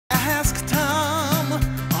Ask Tom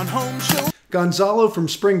on Home Show. Gonzalo from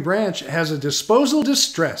Spring Branch has a disposal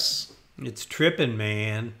distress. It's tripping,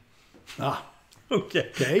 man. Ah.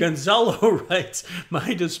 Okay. Gonzalo writes,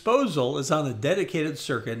 my disposal is on a dedicated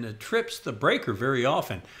circuit and it trips the breaker very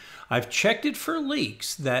often. I've checked it for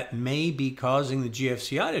leaks that may be causing the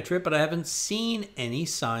GFCI to trip, but I haven't seen any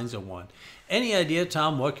signs of one. Any idea,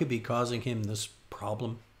 Tom, what could be causing him this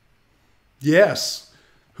problem? Yes.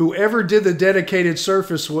 Whoever did the dedicated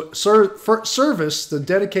service, the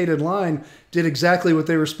dedicated line, did exactly what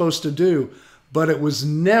they were supposed to do, but it was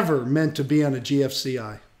never meant to be on a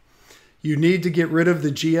GFCI. You need to get rid of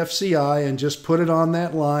the GFCI and just put it on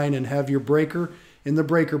that line and have your breaker in the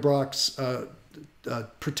breaker box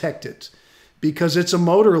protect it. Because it's a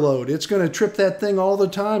motor load. It's going to trip that thing all the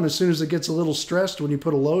time as soon as it gets a little stressed when you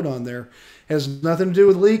put a load on there. It has nothing to do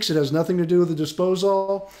with leaks. It has nothing to do with the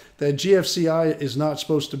disposal. That GFCI is not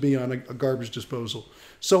supposed to be on a garbage disposal.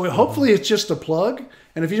 So hopefully it's just a plug.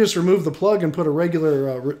 And if you just remove the plug and put a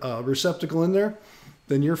regular receptacle in there,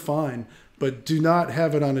 then you're fine. But do not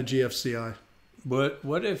have it on a GFCI.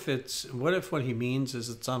 What if what he means is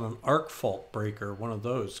it's on an arc fault breaker, one of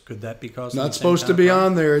those? Could that be causing? Not supposed to be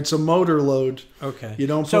on there. It's a motor load. Okay. You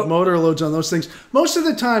don't put motor loads on those things. Most of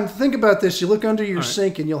the time, think about this. You look under your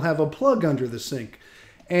sink and you'll have a plug under the sink.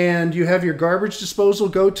 And you have your garbage disposal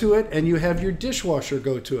go to it and you have your dishwasher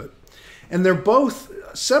go to it. And they're both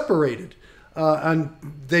separated. And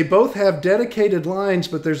they both have dedicated lines,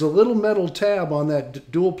 but there's a little metal tab on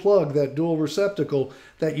that dual plug, that dual receptacle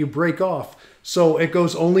that you break off. So it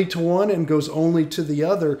goes only to one and goes only to the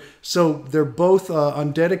other. So they're both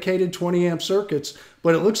on dedicated 20 amp circuits,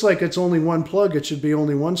 but it looks like it's only one plug. It should be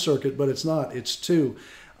only one circuit, but it's not. It's two.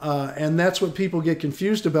 And that's what people get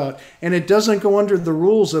confused about. And it doesn't go under the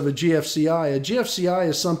rules of a GFCI. A GFCI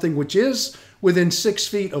is something which is within 6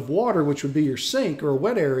 feet of water, which would be your sink or a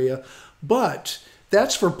wet area. But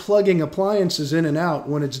that's for plugging appliances in and out.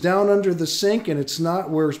 When it's down under the sink and it's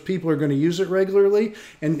not where people are going to use it regularly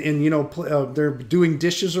and you know, they're doing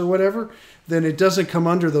dishes or whatever, then it doesn't come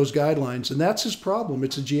under those guidelines. And that's his problem.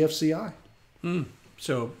 It's a GFCI.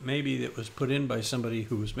 So maybe it was put in by somebody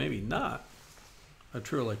who was maybe not a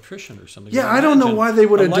true electrician or something. Yeah, I don't know why they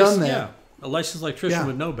would have done that. Yeah, a licensed electrician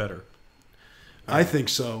would know better. I think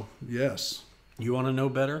so, yes. You want to know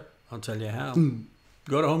better? I'll tell you how.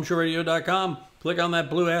 Go to HomeShowRadio.com, click on that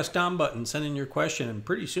blue Ask Tom button, send in your question, and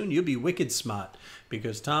pretty soon you'll be wicked smart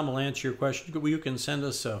because Tom will answer your question. You can send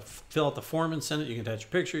us, fill out the form and send it. You can attach a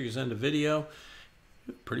picture, you can send a video,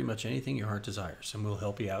 pretty much anything your heart desires, and we'll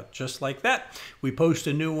help you out just like that. We post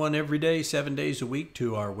a new one every day, 7 days a week,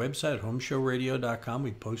 to our website, HomeShowRadio.com.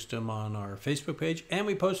 We post them on our Facebook page, and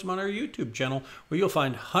we post them on our YouTube channel, where you'll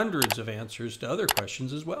find hundreds of answers to other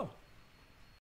questions as well.